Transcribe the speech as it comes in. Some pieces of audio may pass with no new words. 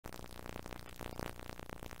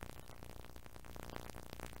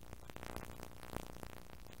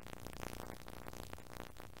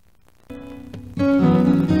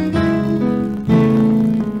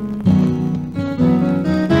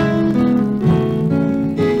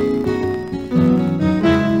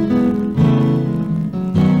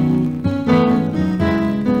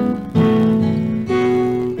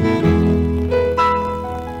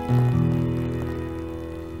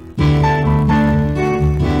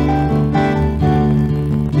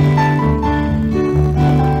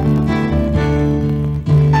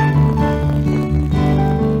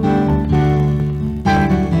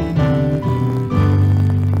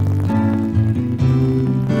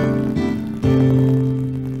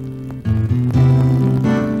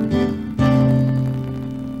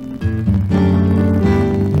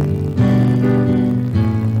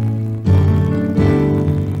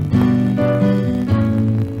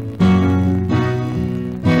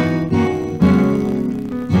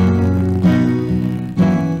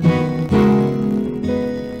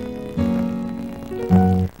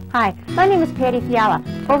My name is Patty Fiala.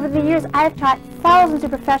 Over the years, I've taught thousands of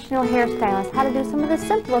professional hairstylists how to do some of the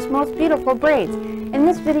simplest, most beautiful braids. In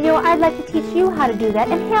this video, I'd like to teach you how to do that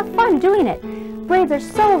and have fun doing it. Braids are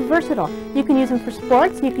so versatile. You can use them for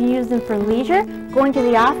sports, you can use them for leisure, going to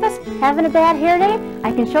the office, having a bad hair day.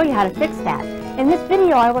 I can show you how to fix that. In this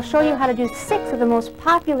video, I will show you how to do 6 of the most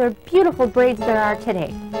popular, beautiful braids there are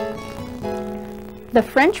today. The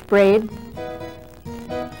French braid,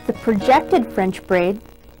 the projected French braid,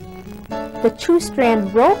 the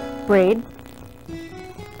 2-strand rope braid,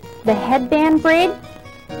 the headband braid,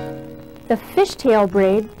 the fishtail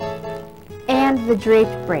braid, and the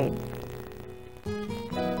draped braid.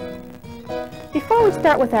 Before we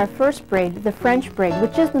start with our first braid, the French braid,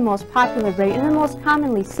 which is the most popular braid and the most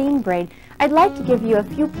commonly seen braid, I'd like to give you a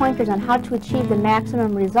few pointers on how to achieve the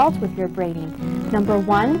maximum results with your braiding. Number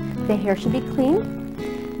 1, the hair should be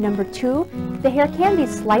clean. Number 2, the hair can be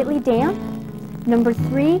slightly damp. Number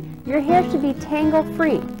 3, your hair should be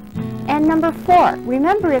tangle-free. And number 4,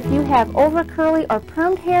 remember if you have over curly or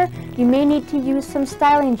permed hair, you may need to use some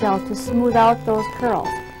styling gel to smooth out those curls.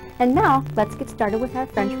 And now, let's get started with our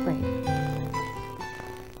French braid.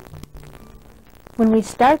 When we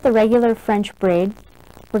start the regular French braid,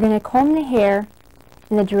 we're going to comb the hair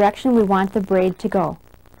in the direction we want the braid to go.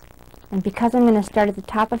 And because I'm going to start at the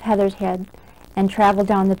top of Heather's head and travel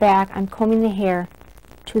down the back, I'm combing the hair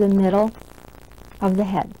to the middle of the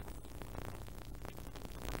head.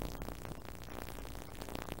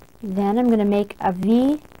 Then I'm going to make a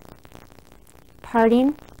V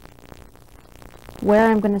parting where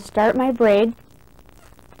I'm going to start my braid.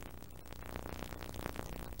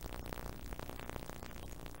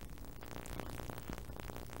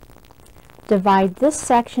 Divide this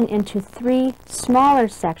section into 3 smaller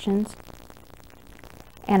sections,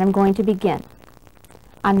 and I'm going to begin.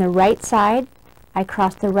 On the right side, I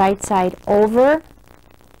cross the right side over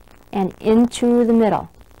and into the middle.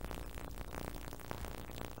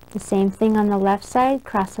 The same thing on the left side,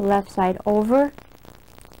 cross the left side over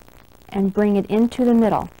and bring it into the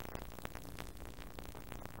middle.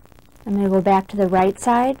 I'm going to go back to the right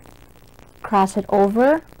side, cross it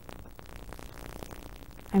over.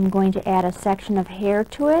 I'm going to add a section of hair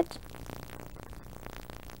to it.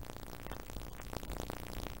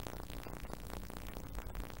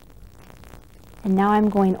 And now I'm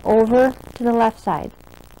going over to the left side.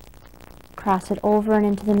 Cross it over and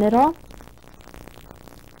into the middle.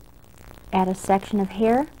 Add a section of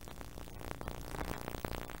hair.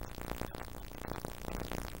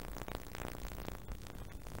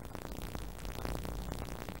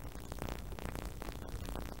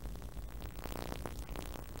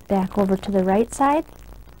 Back over to the right side.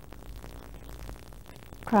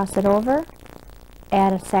 Cross it over.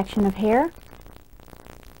 Add a section of hair.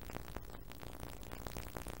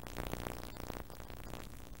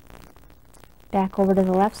 Back over to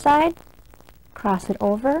the left side, cross it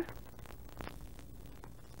over,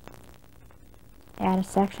 add a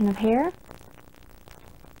section of hair,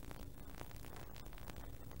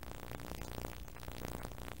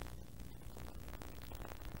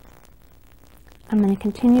 I'm going to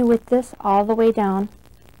continue with this all the way down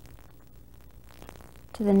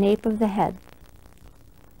to the nape of the head.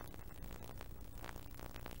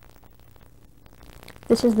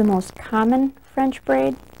 This is the most common French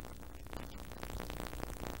braid.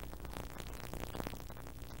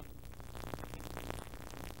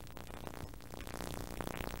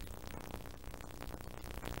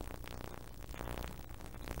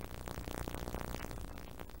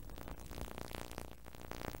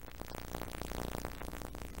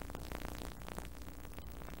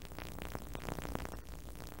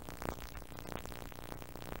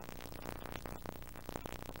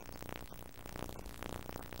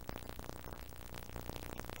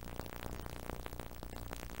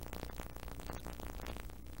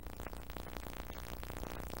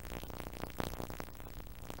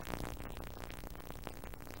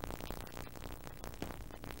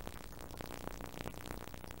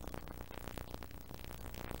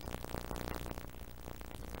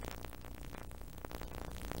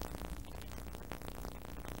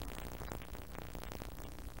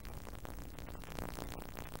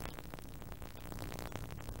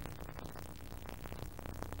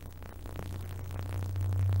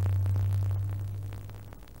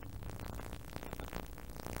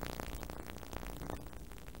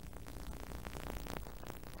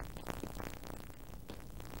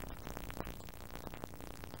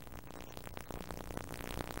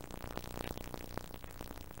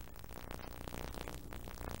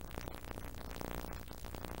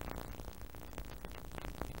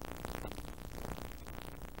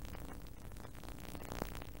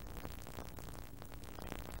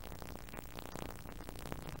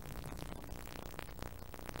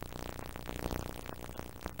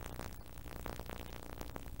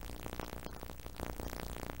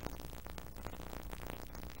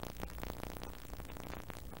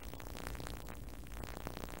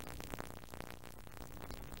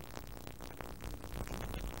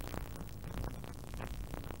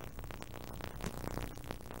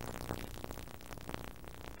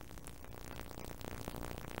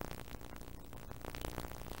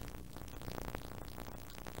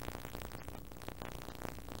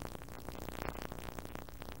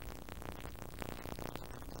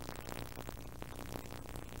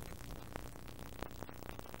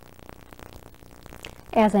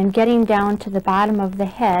 As I'm getting down to the bottom of the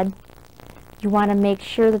head, you want to make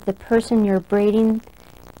sure that the person you're braiding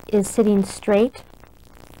is sitting straight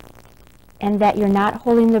and that you're not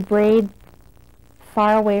holding the braid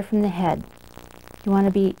far away from the head. You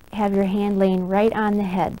want to have your hand laying right on the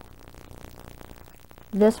head.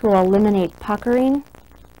 This will eliminate puckering.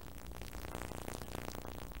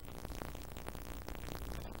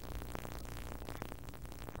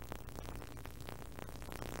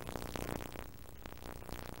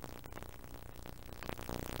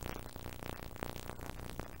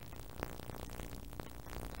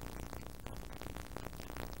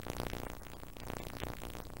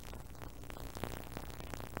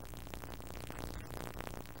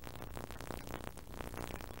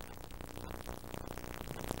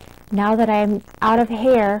 Now that I'm out of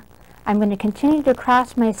hair, I'm going to continue to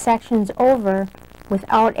cross my sections over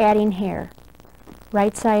without adding hair.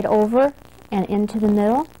 Right side over and into the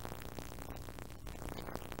middle.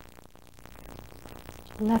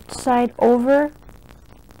 Left side over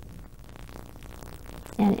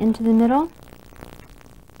and into the middle.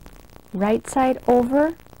 Right side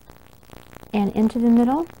over and into the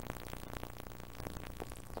middle.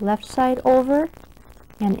 Left side over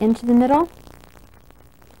and into the middle.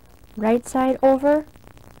 Right side over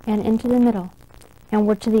and into the middle. And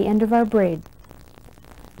we're to the end of our braid.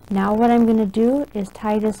 Now what I'm going to do is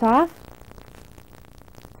tie this off.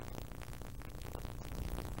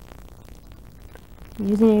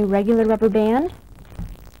 Using a regular rubber band.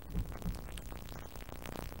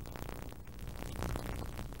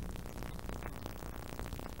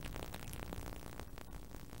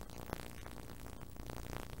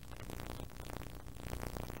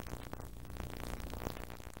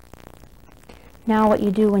 Now what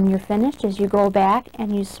you do when you're finished is you go back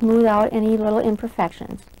and you smooth out any little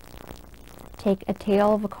imperfections. Take a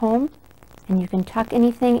tail of a comb and you can tuck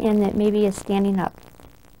anything in that maybe is standing up.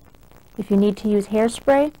 If you need to use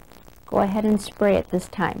hairspray, go ahead and spray it this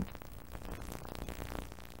time.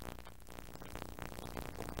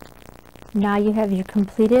 Now you have your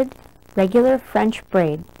completed regular French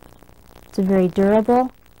braid. It's a very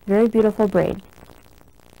durable, very beautiful braid.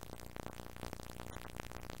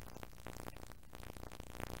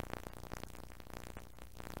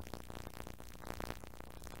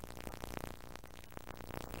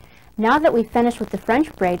 Now that we've finished with the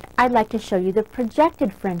French braid, I'd like to show you the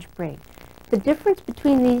projected French braid. The difference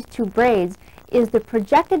between these two braids is the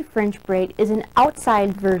projected French braid is an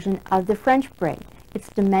outside version of the French braid. It's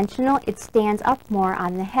dimensional, it stands up more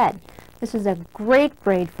on the head. This is a great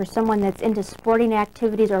braid for someone that's into sporting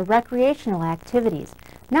activities or recreational activities.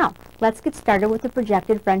 Now, let's get started with the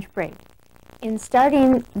projected French braid. In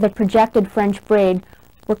starting the projected French braid,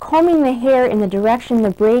 we're combing the hair in the direction the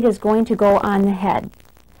braid is going to go on the head.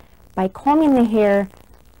 By combing the hair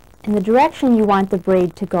in the direction you want the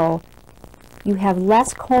braid to go, you have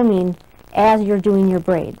less combing as you're doing your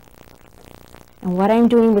braid. And what I'm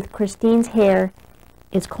doing with Christine's hair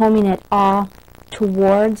is combing it all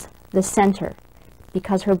towards the center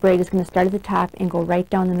because her braid is going to start at the top and go right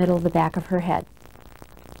down the middle of the back of her head.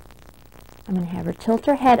 I'm going to have her tilt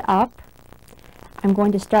her head up. I'm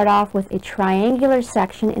going to start off with a triangular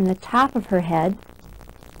section in the top of her head.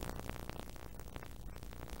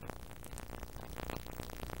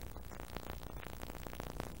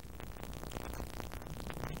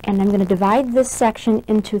 And I'm going to divide this section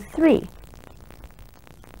into 3.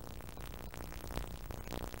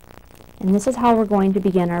 And this is how we're going to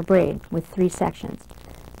begin our braid, with 3 sections.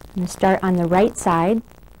 I'm going to start on the right side.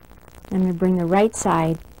 I'm going to bring the right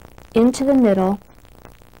side into the middle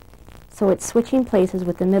so it's switching places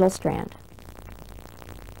with the middle strand.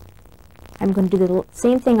 I'm going to do the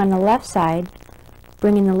same thing on the left side,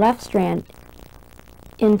 bringing the left strand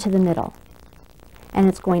into the middle. And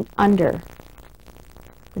it's going under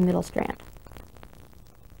the middle strand.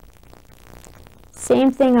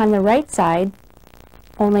 Same thing on the right side,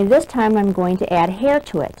 only this time I'm going to add hair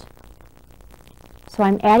to it. So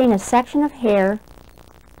I'm adding a section of hair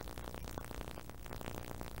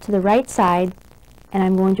to the right side and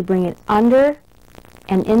I'm going to bring it under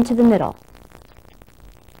and into the middle.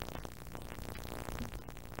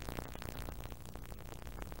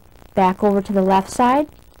 Back over to the left side.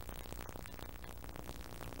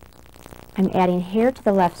 I'm adding hair to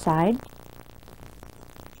the left side,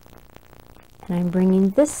 and I'm bringing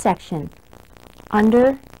this section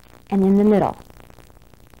under and in the middle.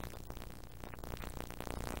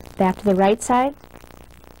 Back to the right side.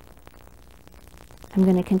 I'm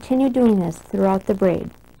going to continue doing this throughout the braid,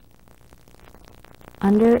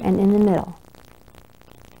 under and in the middle.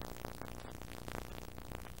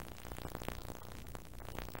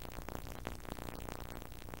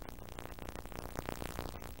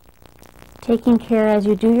 taking care as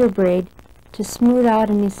you do your braid to smooth out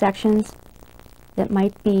any sections that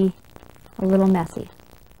might be a little messy.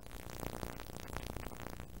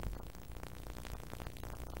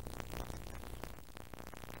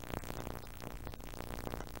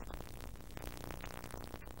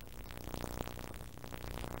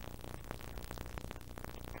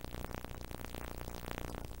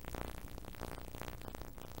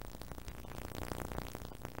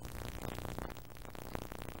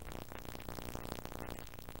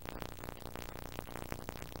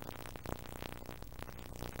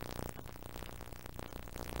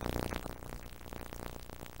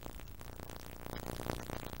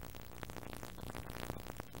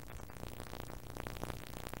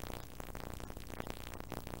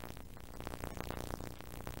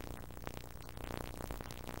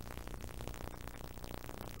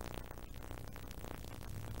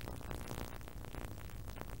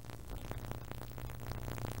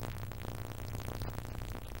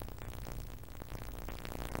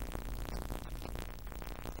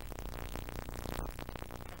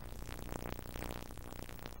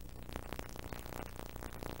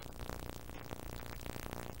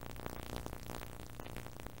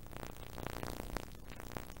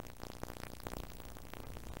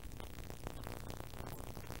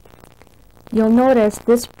 You'll notice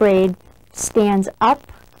this braid stands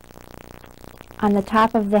up on the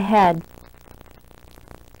top of the head.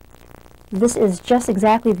 This is just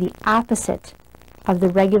exactly the opposite of the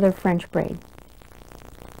regular French braid.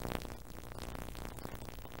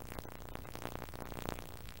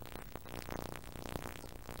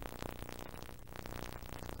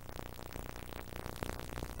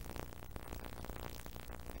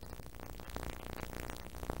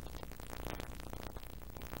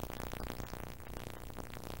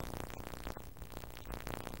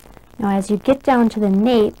 Now as you get down to the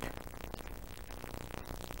nape,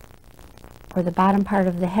 or the bottom part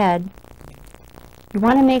of the head, you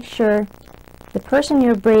want to make sure the person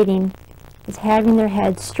you're braiding is having their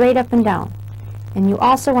head straight up and down. And you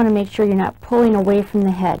also want to make sure you're not pulling away from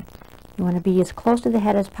the head. You want to be as close to the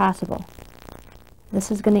head as possible. This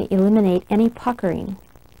is going to eliminate any puckering.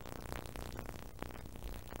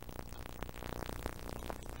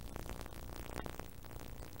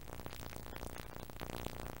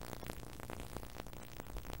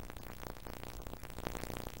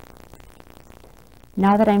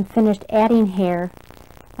 Now that I'm finished adding hair,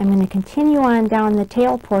 I'm going to continue on down the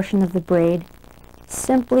tail portion of the braid,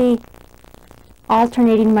 simply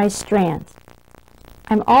alternating my strands.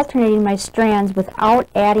 I'm alternating my strands without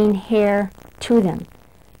adding hair to them.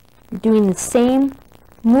 I'm doing the same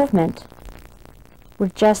movement, we're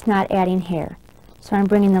just not adding hair. So I'm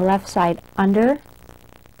bringing the left side under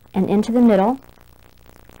and into the middle,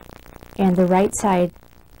 and the right side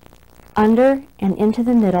under and into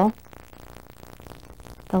the middle,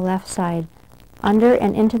 the left side under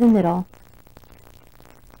and into the middle,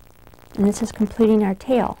 and this is completing our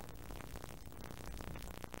tail.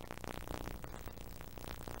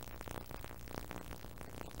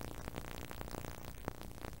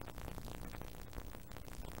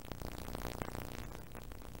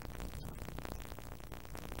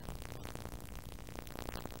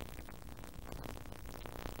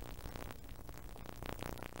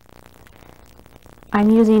 I'm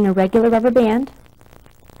using a regular rubber band,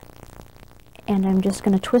 and I'm just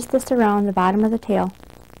going to twist this around the bottom of the tail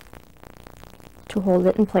to hold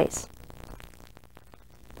it in place.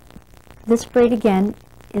 This braid again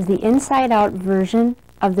is the inside-out version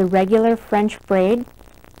of the regular French braid.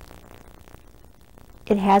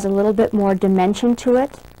 It has a little bit more dimension to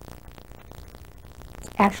it. It's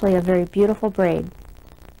actually a very beautiful braid.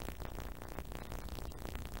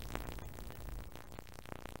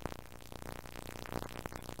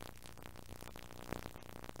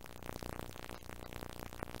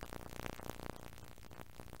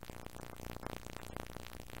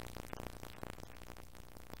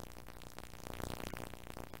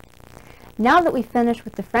 Now that we've finished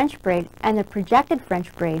with the French braid and the projected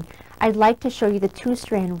French braid, I'd like to show you the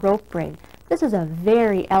two-strand rope braid. This is a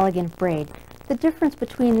very elegant braid. The difference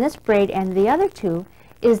between this braid and the other two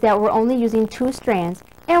is that we're only using two strands,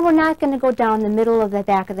 and we're not going to go down the middle of the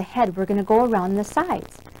back of the head. We're going to go around the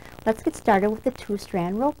sides. Let's get started with the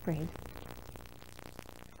two-strand rope braid.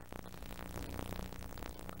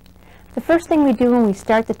 The first thing we do when we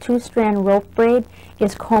start the two-strand rope braid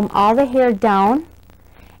is comb all the hair down.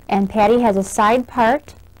 And Patty has a side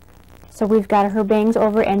part, so we've got her bangs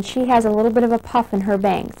over, and she has a little bit of a puff in her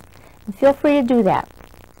bangs. And feel free to do that.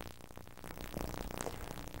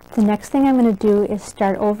 The next thing I'm going to do is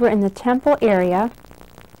start over in the temple area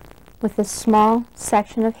with a small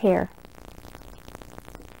section of hair.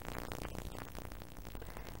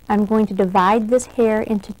 I'm going to divide this hair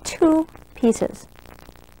into 2 pieces.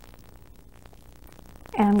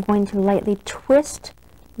 And I'm going to lightly twist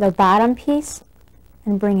the bottom piece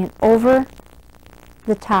and bring it over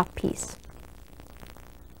the top piece.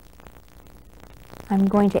 I'm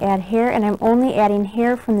going to add hair, and I'm only adding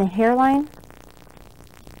hair from the hairline.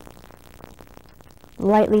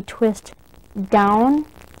 Lightly twist down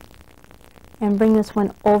and bring this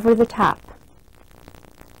one over the top.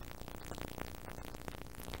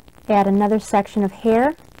 Add another section of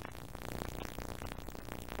hair.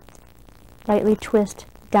 Lightly twist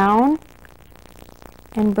down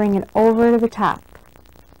and bring it over to the top.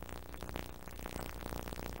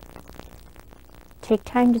 Take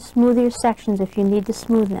time to smooth your sections if you need to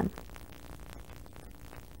smooth them.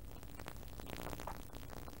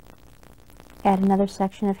 Add another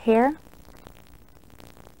section of hair.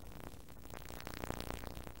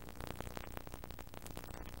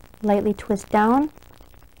 Lightly twist down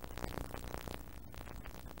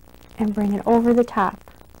and bring it over the top.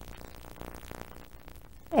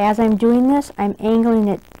 As I'm doing this, I'm angling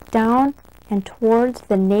it down and towards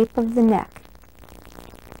the nape of the neck.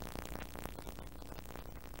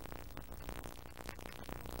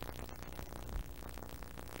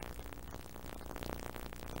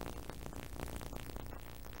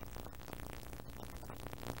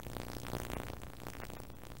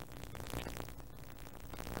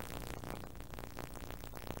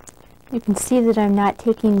 You can see that I'm not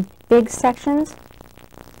taking big sections.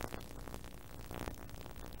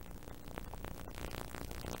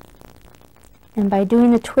 And by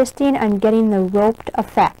doing the twisting, I'm getting the roped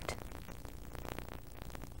effect.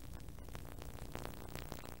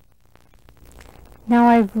 Now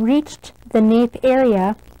I've reached the nape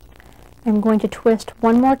area. I'm going to twist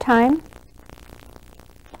one more time.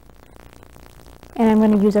 And I'm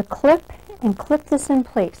going to use a clip and clip this in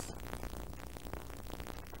place.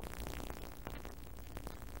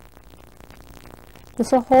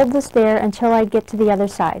 This will hold this there until I get to the other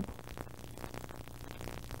side.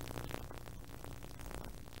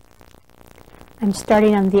 I'm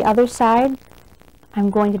starting on the other side. I'm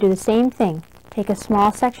going to do the same thing. Take a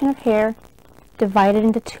small section of hair, divide it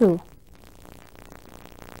into 2.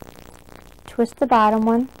 Twist the bottom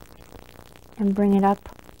one and bring it up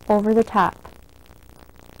over the top.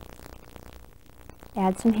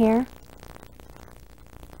 Add some hair.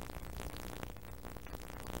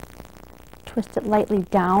 Twist it lightly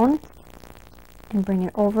down and bring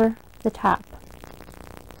it over the top.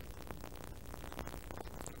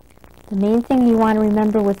 The main thing you want to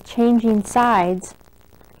remember with changing sides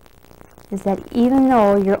is that even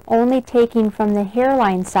though you're only taking from the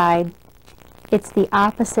hairline side, it's the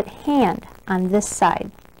opposite hand on this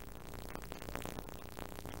side.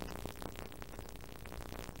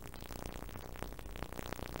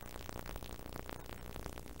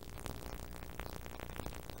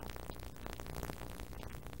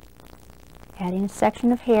 Adding a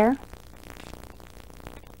section of hair.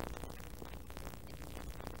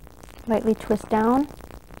 Lightly twist down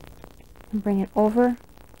and bring it over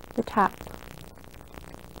the top.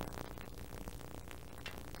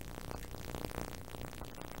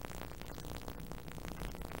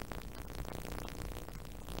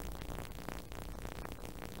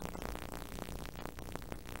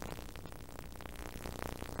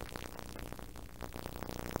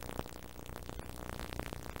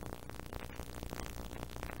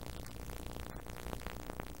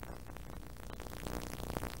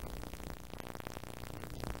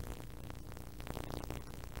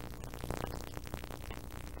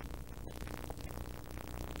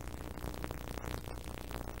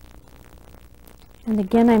 And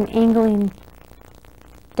again, I'm angling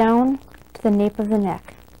down to the nape of the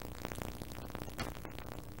neck.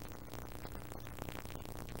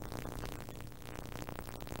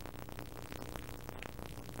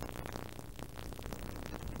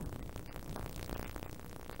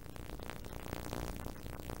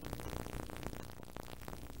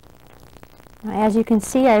 Now, as you can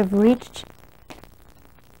see, I've reached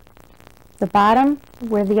the bottom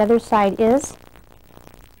where the other side is.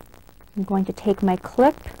 I'm going to take my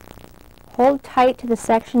clip, hold tight to the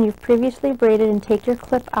section you've previously braided and take your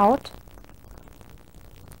clip out.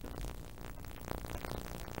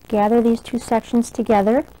 Gather these 2 sections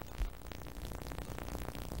together.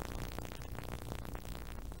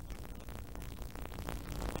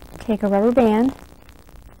 Take a rubber band.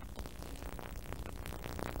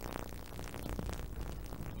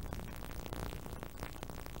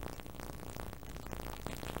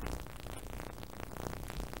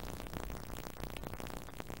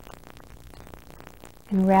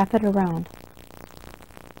 And wrap it around.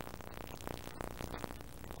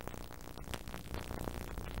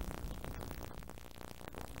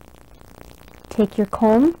 Take your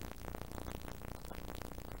comb,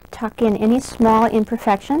 tuck in any small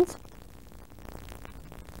imperfections,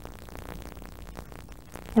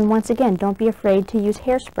 and once again, don't be afraid to use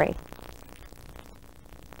hairspray.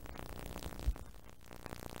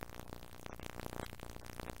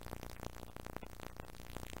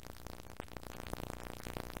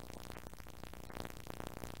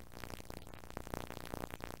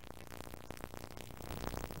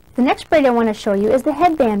 The next braid I want to show you is the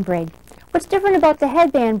headband braid. What's different about the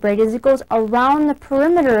headband braid is it goes around the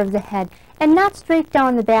perimeter of the head and not straight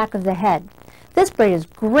down the back of the head. This braid is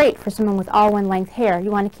great for someone with all one length hair. You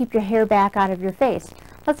want to keep your hair back out of your face.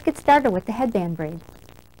 Let's get started with the headband braid.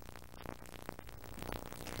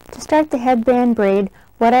 To start the headband braid,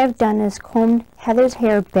 what I've done is combed Heather's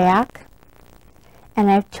hair back, and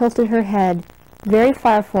I've tilted her head very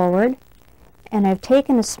far forward, and I've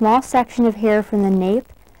taken a small section of hair from the nape,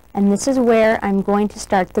 and this is where I'm going to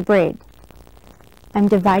start the braid. I'm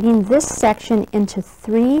dividing this section into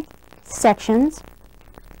 3 sections,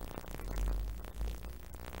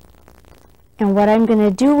 and what I'm going to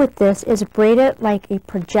do with this is braid it like a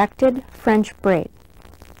projected French braid.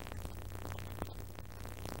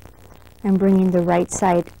 I'm bringing the right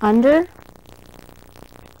side under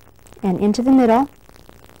and into the middle,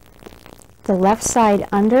 the left side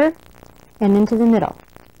under and into the middle.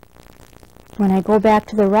 When I go back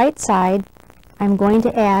to the right side, I'm going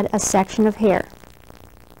to add a section of hair.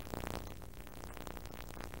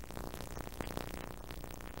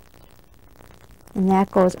 And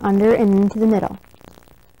that goes under and into the middle.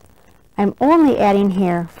 I'm only adding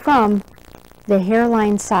hair from the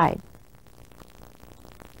hairline side.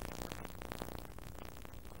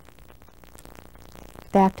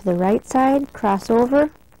 Back to the right side, cross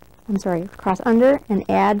under and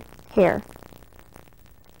add hair.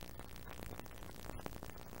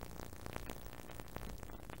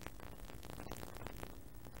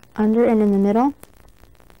 Under and in the middle,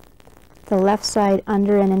 the left side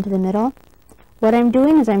under and into the middle. What I'm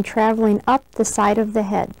doing is I'm traveling up the side of the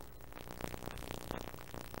head.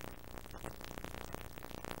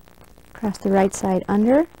 Cross the right side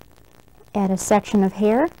under, add a section of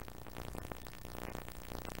hair,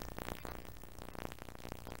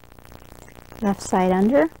 left side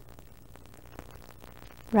under,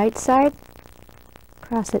 right side,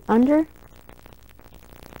 cross it under,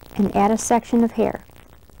 and add a section of hair.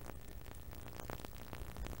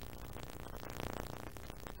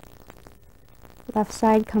 Left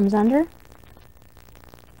side comes under,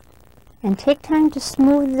 and take time to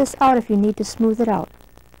smooth this out if you need to smooth it out.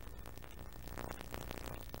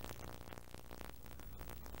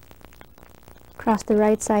 Cross the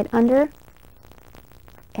right side under,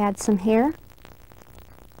 add some hair,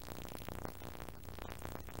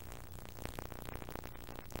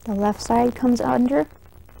 the left side comes under,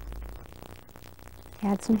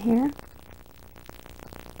 add some hair,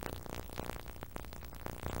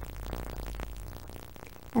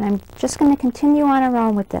 and I'm just going to continue on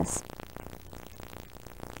around with this.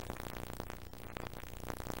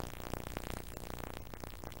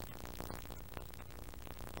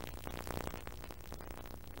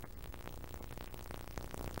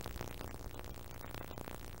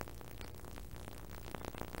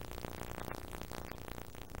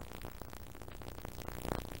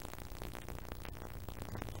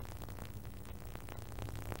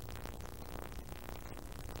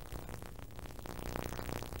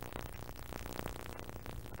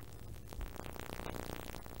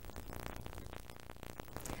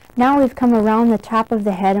 Now we've come around the top of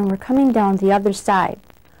the head and we're coming down the other side.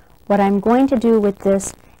 What I'm going to do with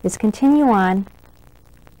this is continue on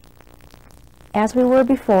as we were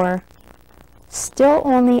before, still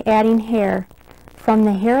only adding hair from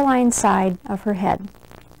the hairline side of her head.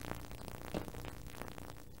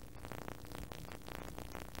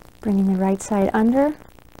 Bringing the right side under,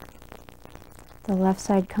 the left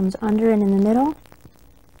side comes under and in the middle,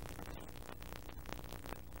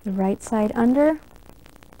 the right side under,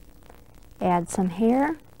 add some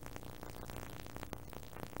hair,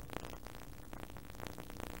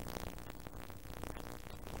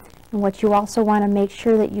 and what you also want to make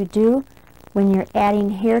sure that you do when you're adding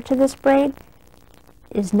hair to this braid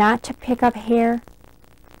is not to pick up hair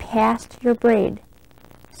past your braid.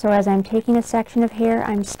 So as I'm taking a section of hair,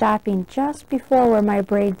 I'm stopping just before where my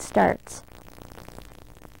braid starts.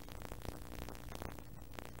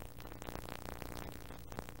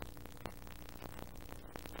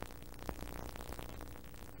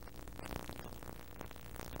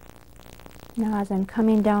 Now as I'm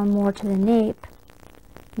coming down more to the nape,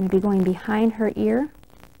 I'm going to be going behind her ear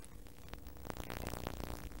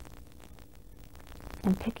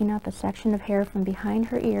and picking up a section of hair from behind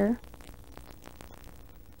her ear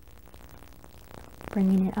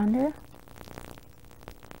Bringing it under,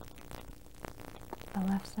 the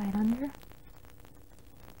left side under.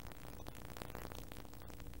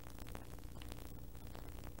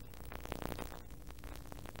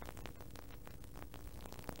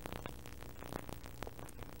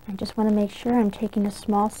 I just want to make sure I'm taking a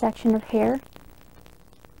small section of hair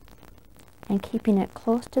and keeping it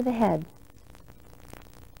close to the head.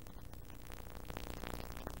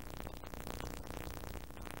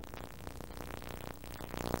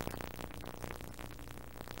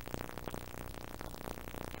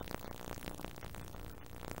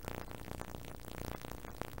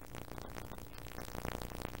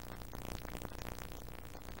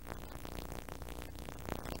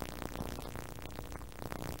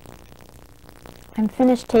 I'm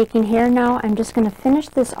finished taking hair now. I'm just going to finish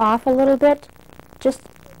this off a little bit. Just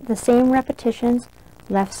the same repetitions.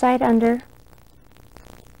 Left side under,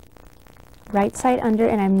 right side under,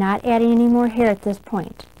 and I'm not adding any more hair at this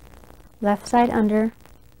point. Left side under,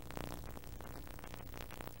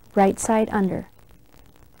 right side under.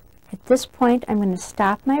 At this point, I'm going to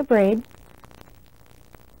stop my braid.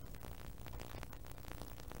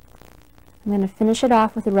 I'm going to finish it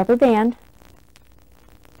off with a rubber band.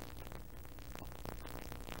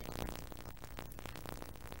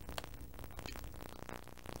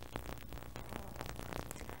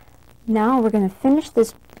 Now we're going to finish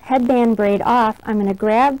this headband braid off. I'm going to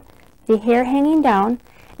grab the hair hanging down,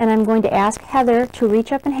 and I'm going to ask Heather to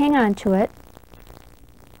reach up and hang on to it.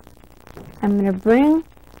 I'm going to bring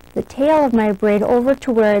the tail of my braid over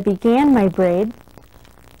to where I began my braid,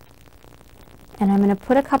 and I'm going to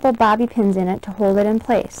put a couple bobby pins in it to hold it in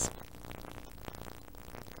place.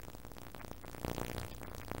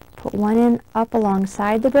 Put one in up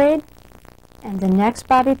alongside the braid, and the next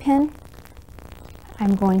bobby pin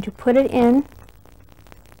I'm going to put it in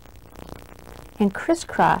and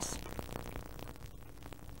crisscross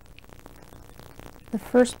the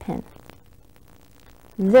first pin.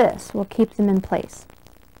 This will keep them in place.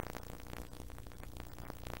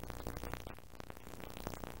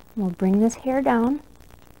 We'll bring this hair down.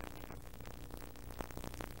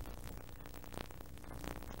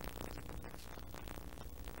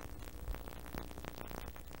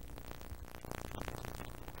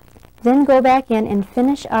 Then go back in and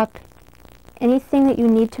finish up anything that you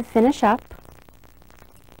need to finish up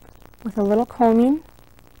with a little combing,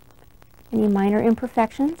 any minor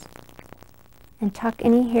imperfections, and tuck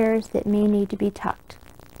any hairs that may need to be tucked.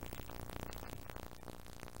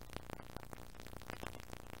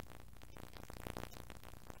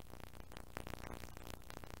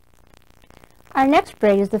 Our next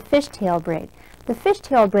braid is the fishtail braid. The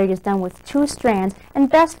fishtail braid is done with 2 strands and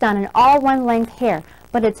best done in all one length hair.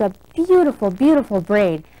 But it's a beautiful, beautiful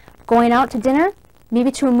braid. Going out to dinner,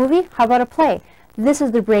 maybe to a movie, how about a play? This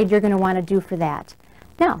is the braid you're going to want to do for that.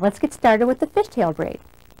 Now, let's get started with the fishtail braid.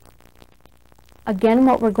 Again,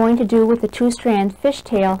 what we're going to do with the 2-strand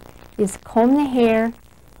fishtail is comb the hair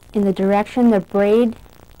in the direction the braid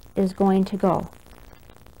is going to go.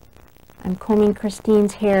 I'm combing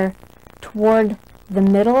Christine's hair toward the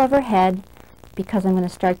middle of her head because I'm going to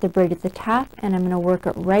start the braid at the top and I'm going to work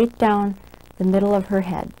it right down the middle of her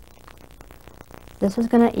head. This is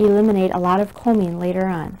going to eliminate a lot of combing later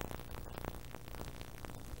on.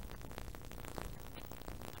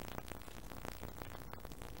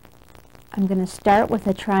 I'm going to start with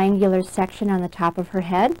a triangular section on the top of her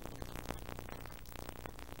head.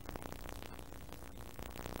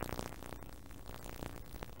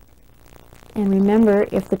 And remember,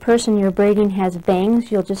 if the person you're braiding has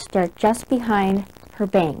bangs, you'll just start just behind her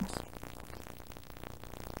bangs.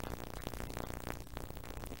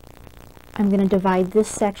 I'm going to divide this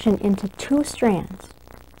section into 2 strands.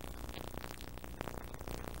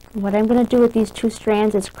 What I'm going to do with these 2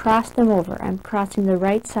 strands is cross them over. I'm crossing the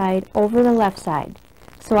right side over the left side.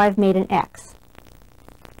 So I've made an X.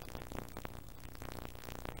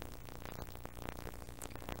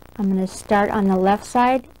 I'm going to start on the left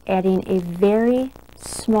side, adding a very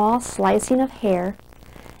small slicing of hair,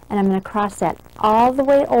 and I'm going to cross that all the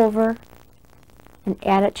way over and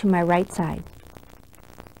add it to my right side.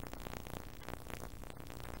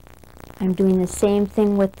 I'm doing the same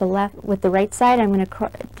thing with the right side. I'm going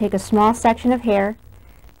to take a small section of hair,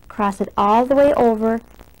 cross it all the way over,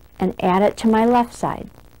 and add it to my left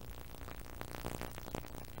side.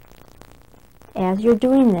 As you're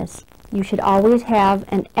doing this, you should always have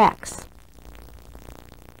an X.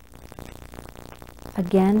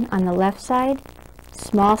 Again, on the left side,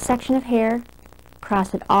 small section of hair,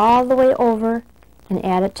 cross it all the way over, and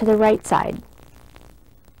add it to the right side.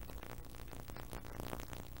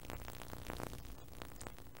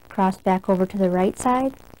 Cross back over to the right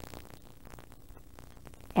side,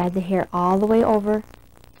 Add the hair all the way over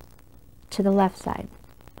to the left side.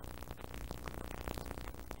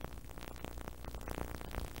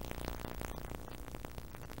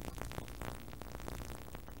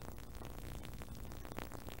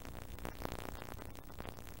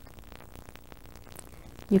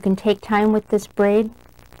 You can take time with this braid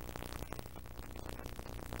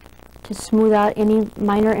to smooth out any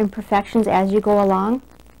minor imperfections as you go along.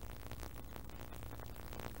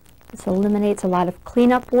 This eliminates a lot of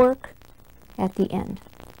cleanup work at the end.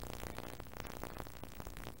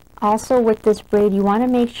 Also, with this braid, you want to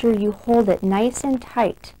make sure you hold it nice and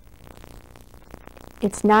tight.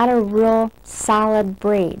 It's not a real solid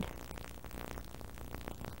braid.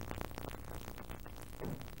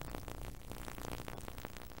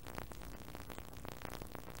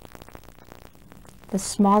 The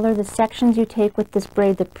smaller the sections you take with this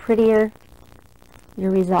braid, the prettier your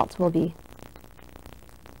results will be.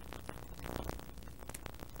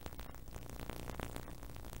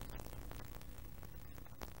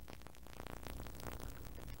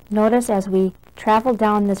 Notice as we travel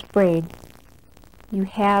down this braid, you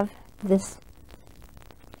have this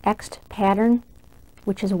X'd pattern,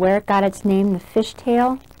 which is where it got its name, the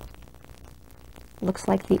fishtail. Looks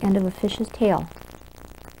like the end of a fish's tail.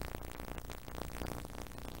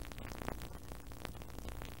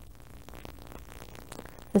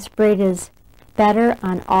 This braid is better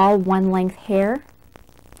on all one-length hair.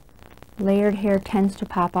 Layered hair tends to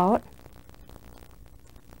pop out.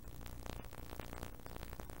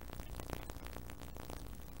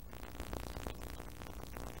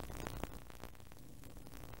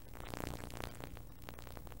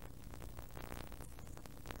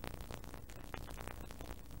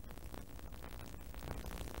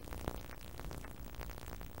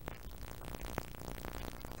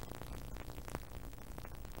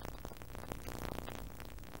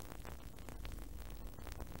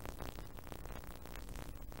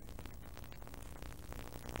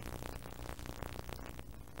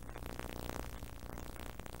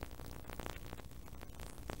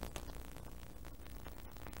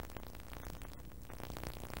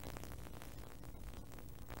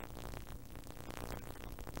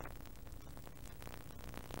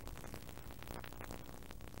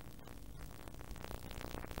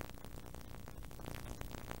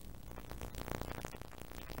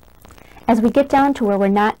 As we get down to where we're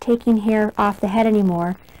not taking hair off the head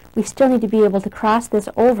anymore, we still need to be able to cross this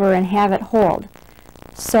over and have it hold.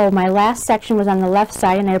 So my last section was on the left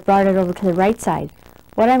side and I brought it over to the right side.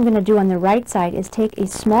 What I'm going to do on the right side is take a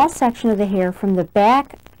small section of the hair from the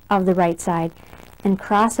back of the right side and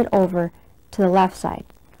cross it over to the left side.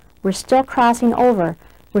 We're still crossing over,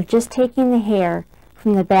 we're just taking the hair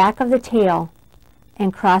from the back of the tail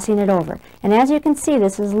and crossing it over. And as you can see,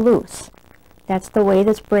 this is loose. That's the way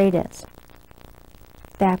this braid is.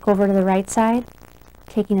 Back over to the right side,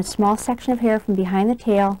 taking a small section of hair from behind the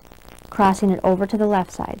tail, crossing it over to the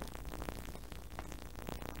left side.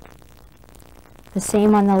 The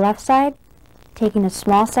same on the left side, taking a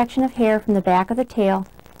small section of hair from the back of the tail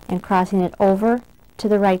and crossing it over to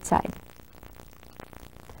the right side.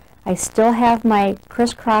 I still have my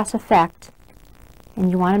crisscross effect,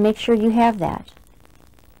 and you want to make sure you have that.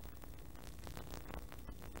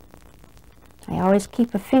 I always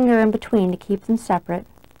keep a finger in between to keep them separate.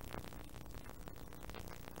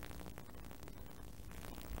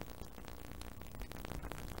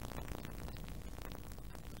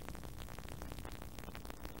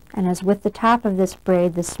 And as with the top of this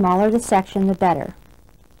braid, the smaller the section, the better.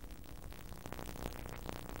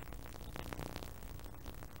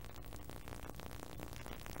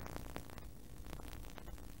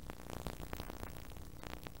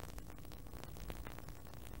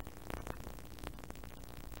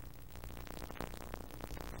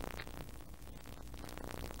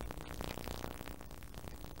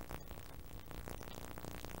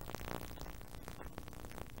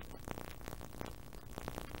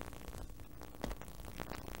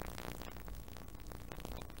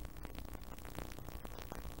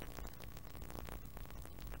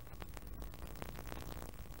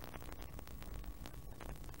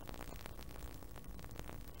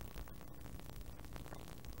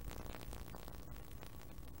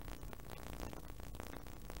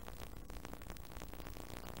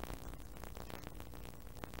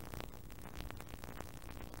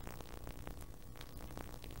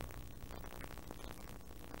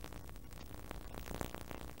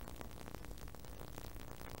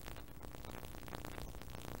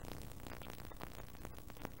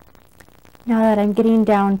 Now that I'm getting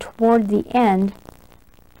down toward the end,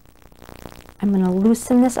 I'm going to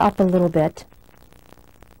loosen this up a little bit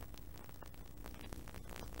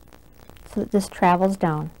so so that this travels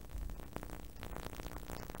down.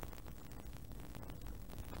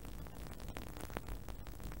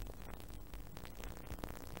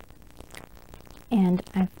 And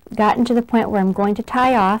I've gotten to the point where I'm going to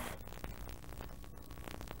tie off.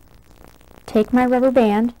 Take my rubber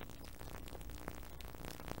band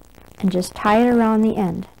and just tie it around the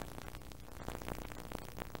end.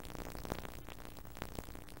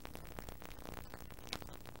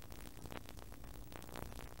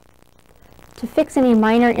 To fix any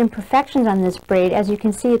minor imperfections on this braid, as you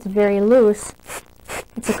can see it's very loose,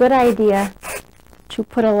 it's a good idea to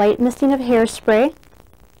put a light misting of hairspray.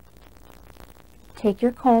 Take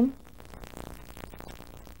your comb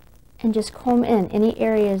and just comb in any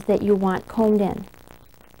areas that you want combed in.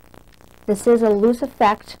 This is a loose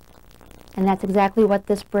effect, and that's exactly what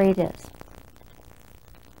this braid is.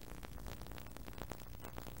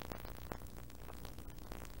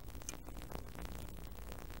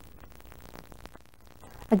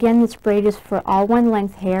 Again, this braid is for all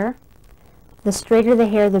one-length hair. The straighter the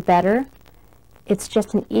hair, the better. It's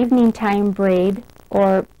just an evening time braid,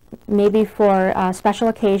 or maybe for a special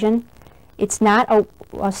occasion. It's not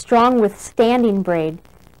a strong withstanding braid,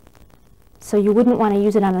 so you wouldn't want to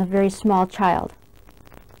use it on a very small child.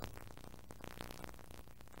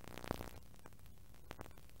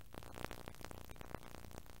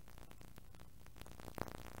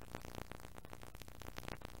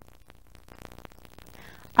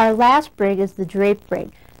 Our last braid is the drape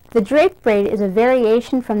braid. The drape braid is a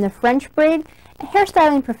variation from the French braid.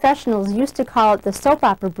 Hairstyling professionals used to call it the soap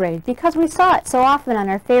opera braid because we saw it so often on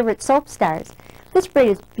our favorite soap stars. This braid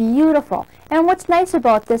is beautiful, and what's nice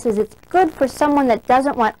about this is it's good for someone that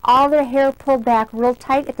doesn't want all their hair pulled back real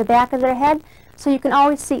tight at the back of their head, so you can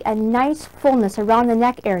always see a nice fullness around the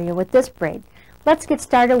neck area with this braid. Let's get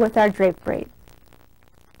started with our drape braid.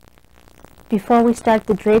 Before we start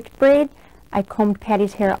the draped braid, I combed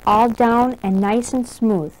Patty's hair all down and nice and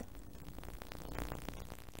smooth.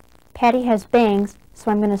 Patty has bangs,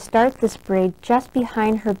 so I'm going to start this braid just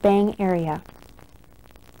behind her bang area.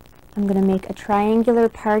 I'm going to make a triangular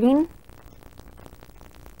parting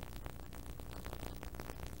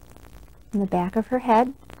in the back of her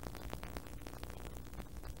head.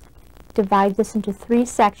 Divide this into 3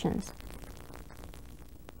 sections.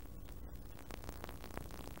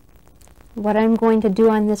 What I'm going to do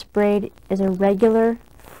on this braid is a regular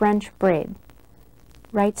French braid.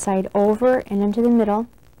 Right side over and into the middle.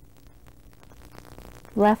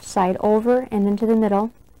 Left side over and into the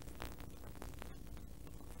middle.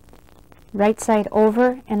 Right side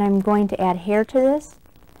over, and I'm going to add hair to this,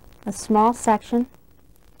 a small section,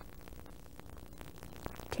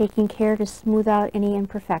 taking care to smooth out any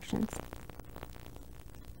imperfections.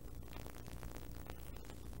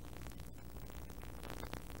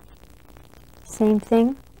 Same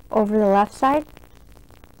thing over the left side.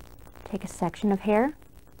 Take a section of hair,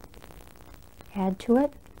 add to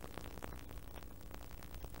it.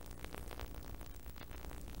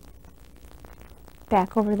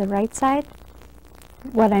 Back over the right side.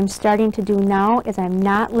 What I'm starting to do now is I'm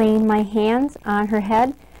not laying my hands on her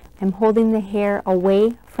head. I'm holding the hair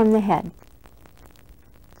away from the head.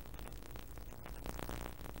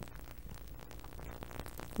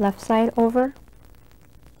 Left side over.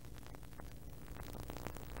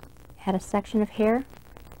 Add a section of hair,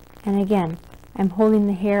 and again, I'm holding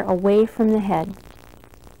the hair away from the head.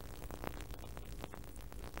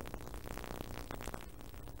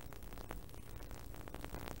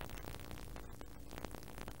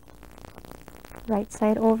 Right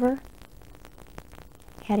side over,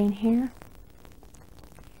 adding hair.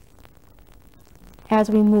 As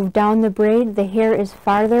we move down the braid, the hair is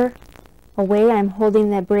farther away. I'm holding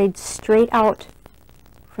that braid straight out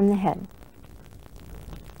from the head.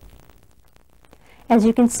 As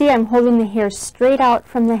you can see, I'm holding the hair straight out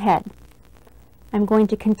from the head. I'm going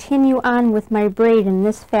to continue on with my braid in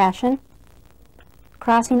this fashion,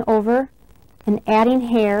 crossing over and adding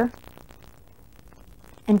hair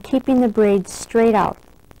and keeping the braid straight out.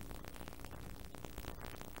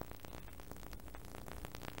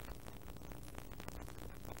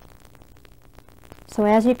 So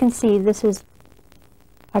as you can see, this is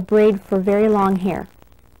a braid for very long hair.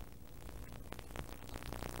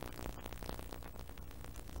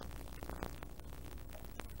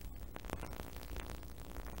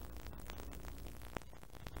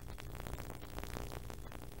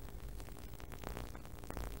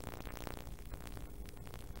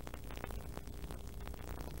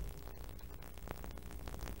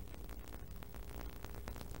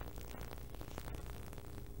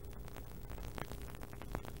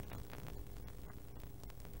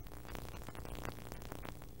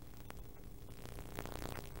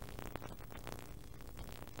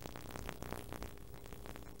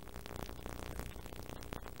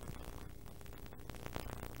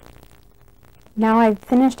 Now I've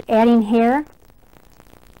finished adding hair.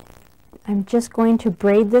 I'm just going to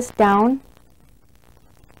braid this down.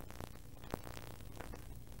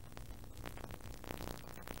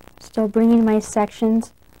 Still bringing my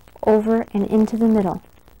sections over and into the middle.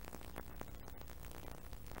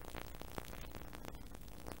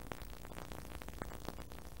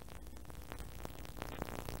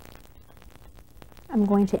 I'm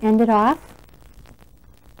going to end it off.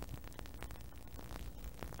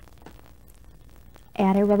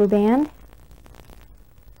 Add a rubber band.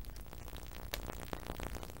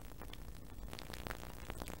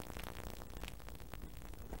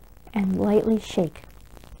 And lightly shake.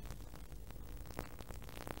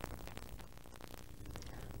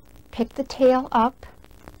 Pick the tail up.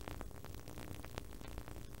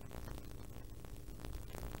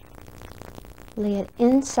 Lay it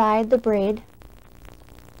inside the braid.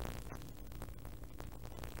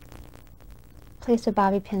 Place a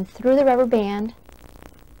bobby pin through the rubber band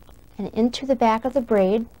and into the back of the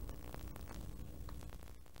braid.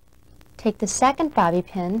 Take the second bobby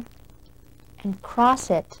pin and cross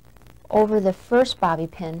it over the first bobby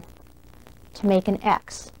pin to make an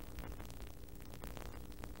X.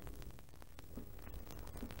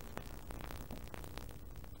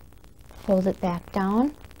 Fold it back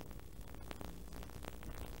down.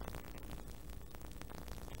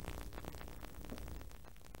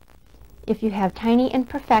 If you have tiny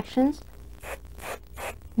imperfections,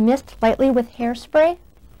 mist lightly with hairspray,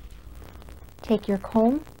 take your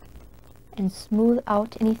comb and smooth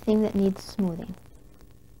out anything that needs smoothing.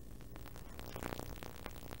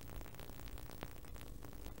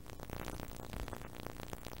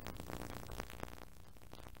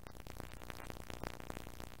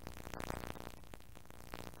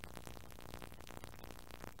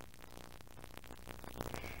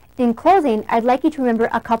 In closing, I'd like you to remember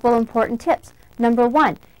a couple important tips. Number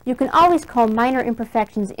 1, you can always comb minor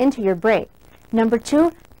imperfections into your braid. Number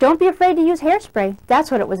 2, don't be afraid to use hairspray.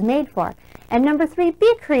 That's what it was made for. And number 3,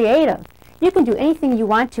 be creative. You can do anything you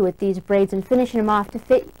want to with these braids and finishing them off to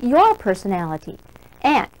fit your personality.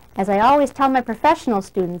 And, as I always tell my professional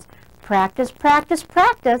students, practice, practice,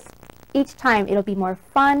 practice. Each time it'll be more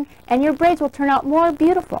fun and your braids will turn out more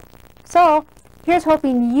beautiful. So, here's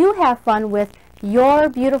hoping you have fun with your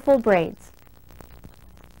beautiful braids.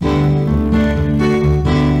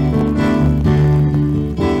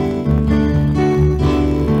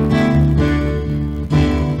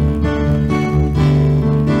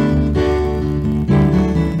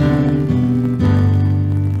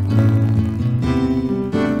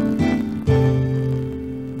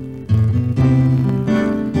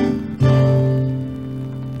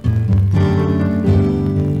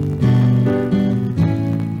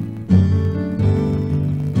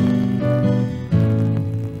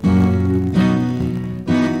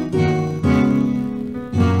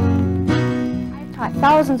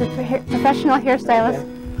 Thousands of professional hairstylists.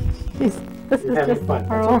 This is just fun.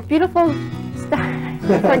 our beautiful style.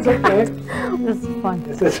 Okay. This is fun.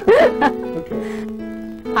 Okay.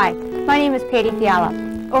 Hi, my name is Patty Fiala.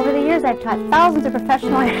 Over the years, I've taught thousands of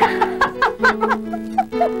professional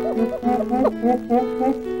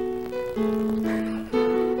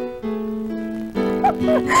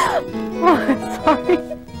Oh, sorry.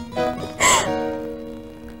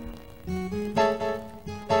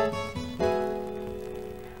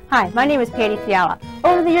 Hi, my name is Patty Fiala.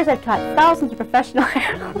 Over the years, I've taught thousands of professional